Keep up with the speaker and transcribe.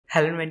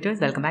Hello inventors,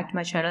 welcome back to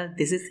my channel.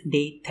 This is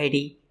day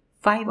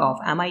 35 of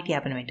MIT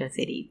App Inventor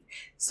series.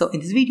 So in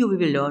this video we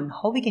will learn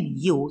how we can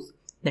use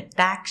the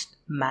text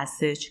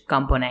message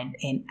component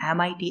in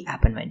MIT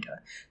App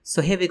Inventor.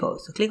 So here we go.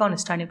 So click on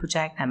start new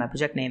project and my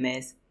project name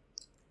is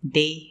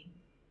day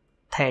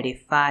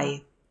 35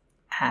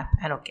 app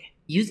and okay.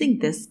 Using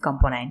this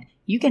component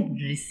you can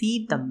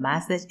receive the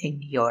message in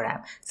your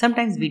app.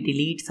 Sometimes we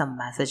delete some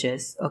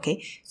messages,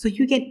 okay, so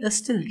you can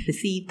still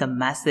receive the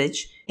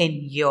message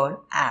in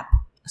your app.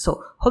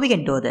 So how we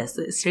can do this?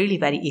 It's really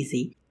very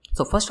easy.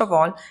 So first of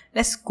all,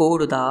 let's go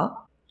to the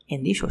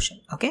in the social,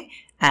 okay,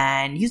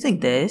 and using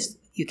this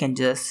you can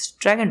just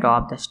drag and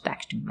drop this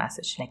texting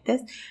message like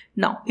this.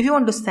 Now if you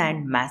want to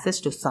send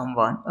message to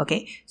someone,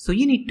 okay, so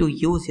you need to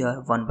use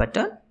your one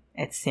button.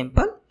 It's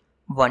simple,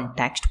 one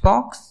text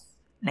box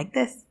like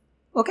this,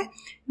 okay.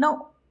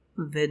 Now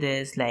width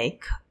is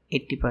like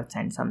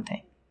 80%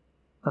 something,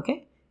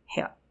 okay,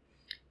 here,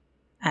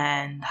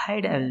 and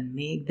height I will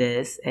make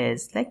this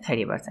is like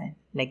 30%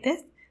 like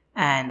this,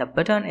 and the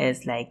button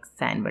is like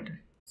send button.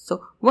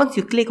 So once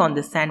you click on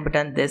the send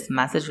button, this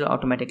message will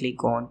automatically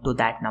go on to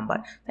that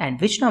number.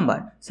 And which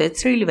number? So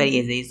it's really very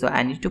easy. So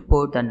I need to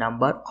put the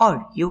number,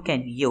 or you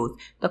can use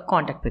the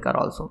contact picker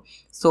also.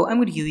 So I'm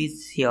going to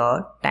use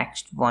here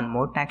text, one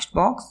more text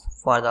box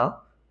for the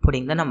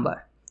putting the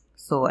number.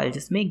 So I'll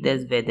just make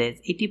this width is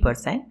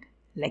 80%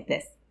 like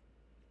this,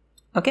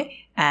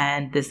 okay,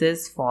 and this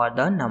is for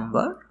the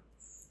number,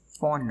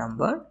 phone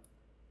number,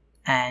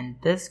 and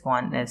this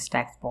one is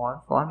text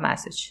for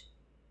message,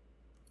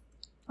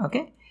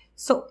 okay.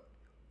 So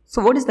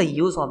what is the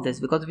use of this?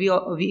 Because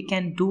we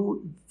can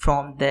do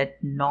from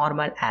that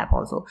normal app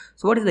also.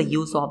 So what is the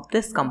use of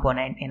this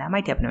component in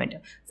MIT App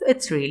Inventor? So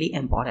it's really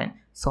important.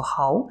 So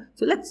how?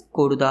 So let's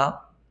go to the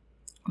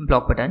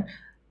block button.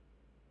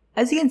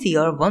 As you can see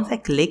here, once I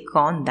click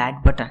on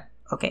that button,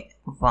 okay,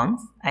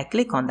 once I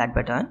click on that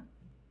button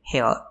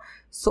here,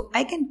 so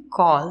I can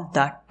call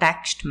the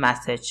text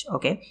message,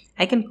 okay,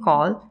 I can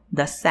call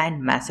the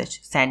send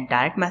message, send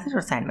direct message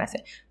or send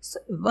message. So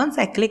once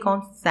I click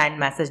on send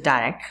message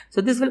direct,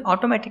 so this will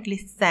automatically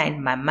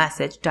send my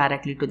message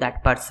directly to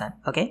that person,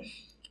 okay.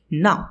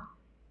 Now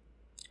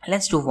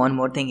let's do one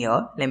more thing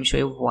here. Let me show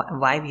you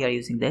why we are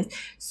using this.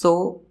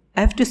 So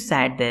I have to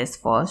set this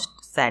first,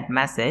 set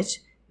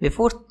message.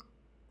 Before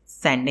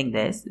sending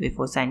this,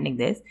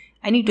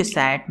 I need to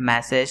set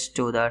message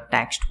to the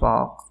text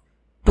box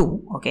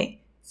 2, okay.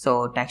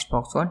 So text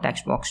box 1,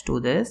 text box 2,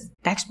 this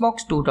text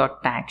box 2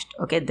 dot text,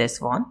 okay, this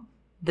one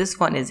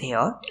is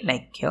here,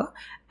 like here,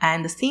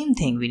 and the same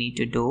thing we need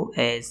to do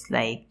is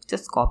like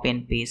just copy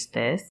and paste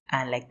this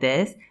and like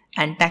this,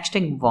 and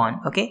texting 1,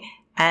 okay,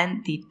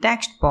 and the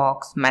text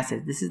box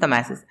message, this is the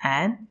message,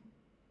 and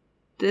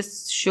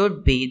this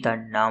should be the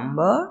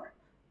number,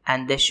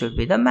 and this should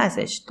be the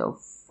message, the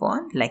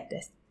one like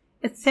this.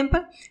 It's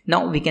simple.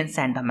 Now we can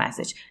send the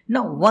message.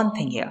 Now one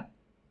thing here,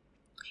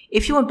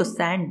 if you want to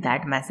send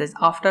that message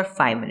after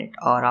 5 minutes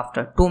or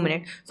after 2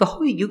 minutes, so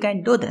how you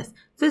can do this?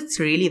 So it's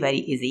really very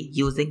easy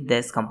using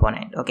this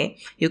component, okay.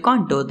 You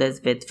can't do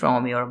this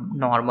from your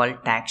normal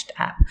text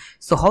app.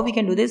 So how we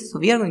can do this? So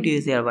we are going to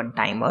use here one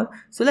timer.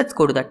 So let's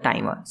go to the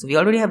timer. So we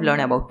already have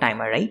learned about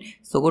timer, right?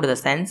 So go to the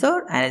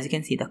sensor, and as you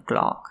can see the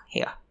clock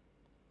here.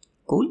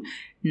 Cool.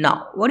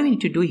 Now what do we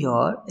need to do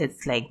here?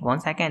 It's like 1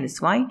 second is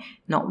fine.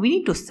 Now we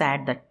need to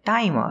set the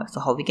timer.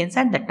 So how we can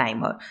set the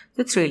timer?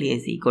 So it's really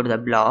easy. Go to the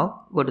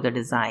block, go to the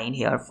design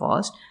here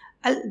first.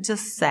 I'll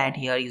just set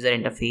here user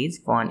interface.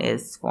 One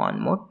is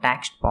one more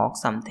text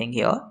box something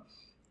here,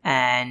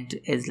 and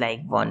is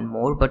like one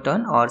more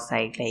button or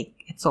side, like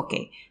it's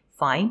okay,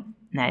 fine.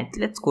 Now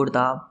let's go to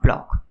the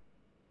block,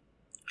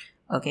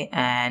 okay,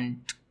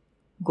 and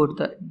go to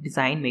the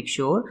design. Make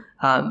sure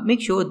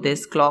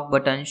this clock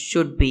button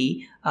should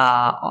be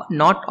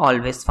not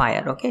always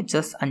fire, okay,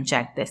 just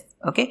uncheck this,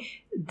 okay,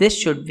 this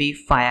should be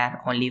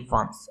fire only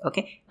once,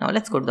 okay. Now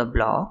let's go to the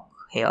block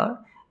here,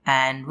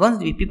 and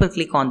once people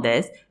click on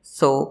this,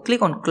 so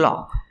click on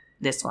clock,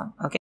 this one,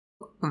 okay.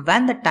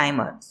 When the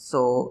timer,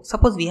 so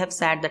suppose we have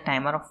set the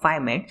timer of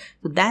 5 minutes,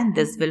 so then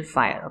this will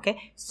fire,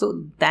 okay.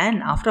 So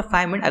then after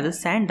 5 minutes I will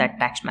send that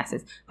text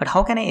message. But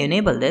how can I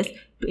enable this?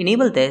 To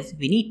enable this,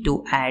 we need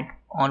to add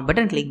on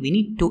button click, we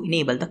need to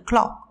enable the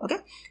clock, okay.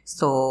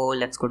 So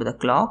let's go to the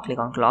clock, click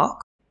on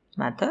clock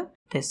method,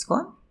 this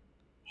one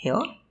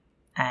here,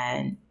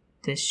 and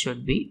this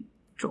should be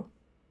true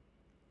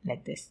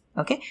like this,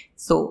 okay.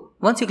 So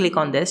once you click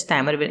on this,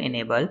 timer will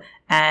enable,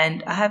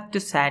 and I have to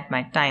set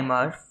my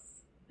timer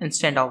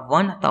instead of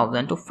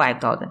 1000 to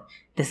 5000.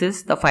 This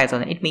is the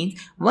 5000. It means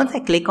once I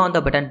click on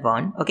the button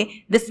 1,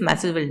 okay, this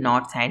message will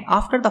not send.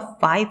 After the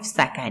 5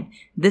 seconds,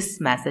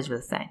 this message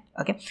will send,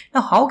 okay.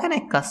 Now how can I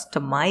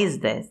customize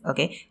this?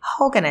 Okay,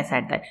 how can I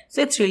set that?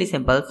 So it's really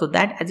simple. So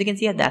that, as you can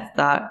see here, that's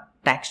the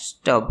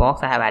text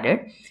box I have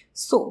added.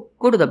 So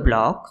go to the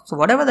block. So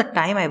whatever the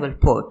time I will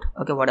put,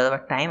 okay,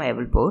 whatever time I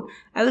will put,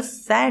 I will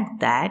set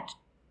that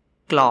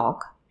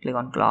clock, click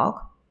on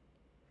clock,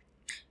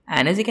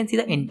 and as you can see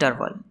the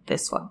interval,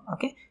 this one,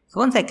 okay. So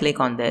once I click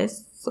on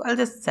this, so I'll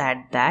just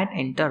set that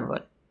interval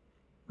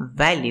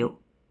value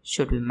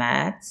should be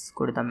maths.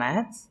 Go to the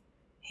maths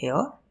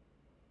here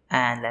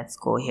and let's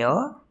go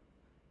here,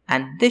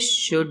 and this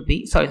should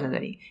be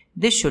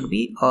this should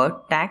be a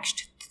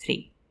text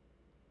 3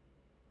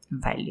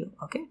 value.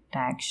 Okay,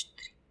 text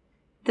 3,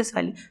 this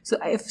value. So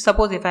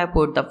suppose if I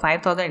put the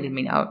 5000, it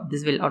means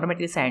this will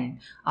automatically send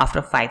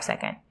after 5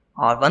 seconds,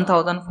 or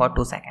 1000 for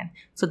 2 seconds.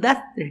 So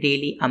that's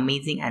really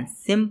amazing and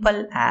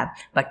simple app,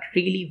 but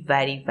really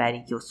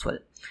very useful.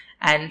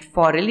 And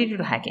for related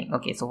to hacking,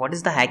 okay, so what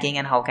is the hacking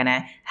and how can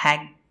I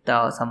hack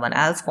someone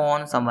else's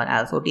phone, someone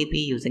else's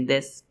OTP using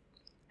this?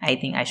 I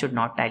think I should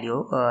not tell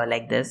you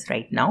like this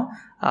right now.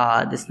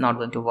 This is not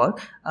going to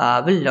work.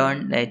 We'll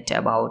learn it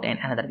about in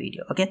another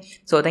video. Okay,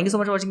 so thank you so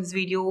much for watching this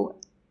video.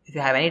 If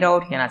you have any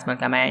doubt, you can ask me in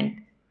a comment.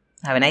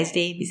 Have a nice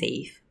day. Be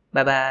safe.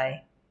 Bye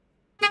bye.